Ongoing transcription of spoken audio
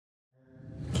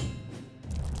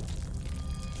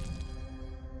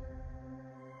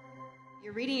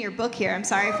You're reading your book here. I'm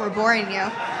sorry if we're boring you.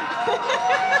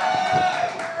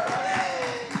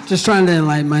 Just trying to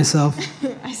enlighten myself.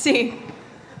 I see.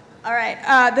 All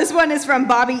right. This one is from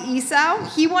Bobby Esau.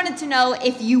 He wanted to know,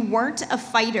 if you weren't a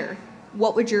fighter,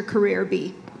 what would your career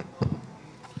be?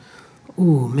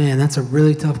 Ooh, man, that's a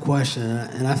really tough question.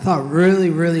 And I've thought really,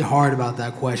 really hard about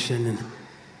that question. And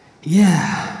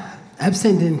yeah,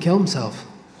 Epstein didn't kill himself.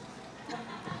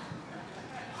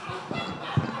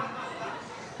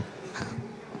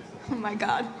 Oh my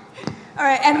God. All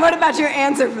right, and what about your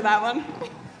answer for that one?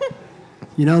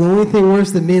 You know, the only thing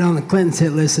worse than being on the Clintons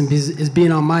hit list is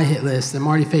being on my hit list. And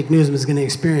Marty Fake Newsman is going to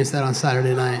experience that on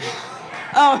Saturday night.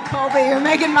 Oh, Colby, you're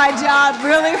making my job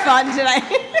really fun tonight.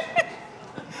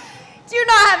 Do you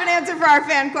not have an answer for our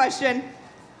fan question?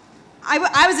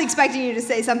 I was expecting you to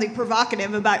say something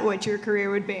provocative about what your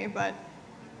career would be, but...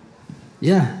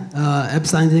 Yeah,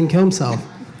 Epstein didn't kill himself.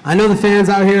 I know the fans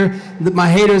out here, my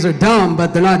haters are dumb,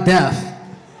 but they're not deaf.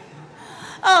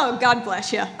 Oh, God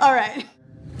bless you. All right.